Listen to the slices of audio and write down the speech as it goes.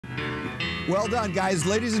Well done, guys.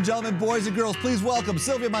 Ladies and gentlemen, boys and girls, please welcome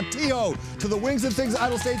Sylvia Montijo to the Wings and Things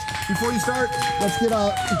Idol stage. Before you start, let's get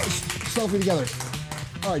a selfie together.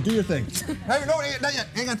 All right, do your thing. Hey, no, not yet.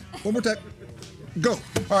 Hang on. One more time. Go.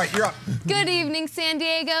 All right, you're up. Good evening, San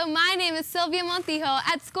Diego. My name is Sylvia Montijo.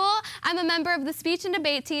 At school, I'm a member of the speech and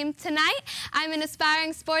debate team. Tonight, I'm an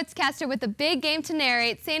aspiring sportscaster with a big game to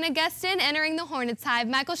narrate. St. Augustine entering the Hornets hive.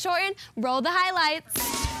 Michael Shorten, roll the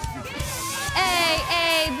highlights.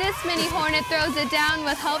 Hey, this mini Hornet throws it down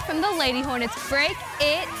with help from the Lady Hornets. Break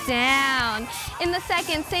it down. In the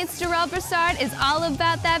second, Saints Darrell Broussard is all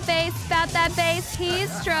about that bass.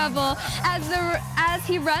 He's trouble as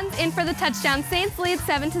he runs in for the touchdown. Saints lead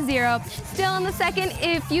 7-0. Still in the second,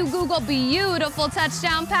 if you Google beautiful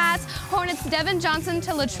touchdown pass, Hornets Devin Johnson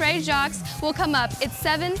to Latrey Jacques will come up. It's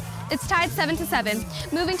tied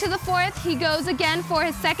 7-7. Moving to the fourth, he goes again for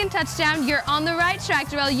his second touchdown. You're on the right track,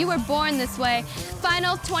 Darrell. You were born this way.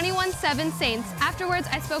 Final 21-7 Saints. Afterwards,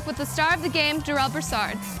 I spoke with the star of the game, Darrell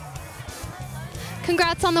Broussard.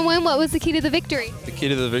 Congrats on the win. What was the key to the victory? The key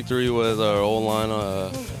to the victory was our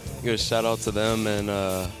O-line. Give a shout out to them and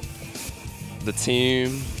the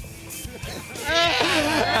team.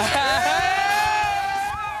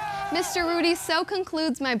 Mr. Rudy, so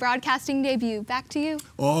concludes my broadcasting debut. Back to you.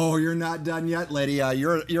 Oh, you're not done yet, lady.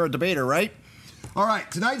 You're a debater, right? All right,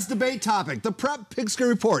 tonight's debate topic, the Prep Pigskin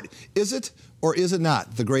Report. Is it or is it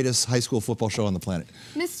not the greatest high school football show on the planet?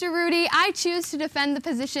 Mr. Rudy, I choose to defend the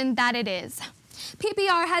position that it is.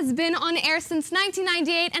 PPR has been on air since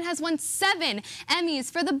 1998 and has won 7 Emmys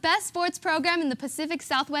for the best sports program in the Pacific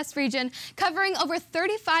Southwest region. Covering over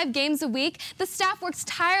 35 games a week, the staff works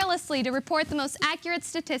tirelessly to report the most accurate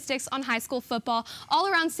statistics on high school football all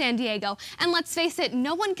around San Diego. And let's face it,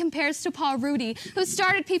 no one compares to Paul Rudy, who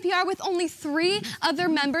started PPR with only 3 other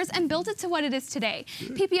members and built it to what it is today.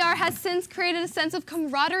 PPR has since created a sense of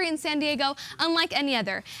camaraderie in San Diego unlike any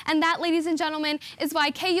other. And that, ladies and gentlemen, is why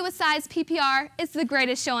KUSI's PPR is the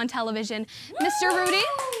greatest show on television. Mr. Rudy,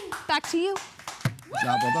 back to you.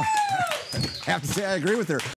 Job well done. I have to say I agree with her.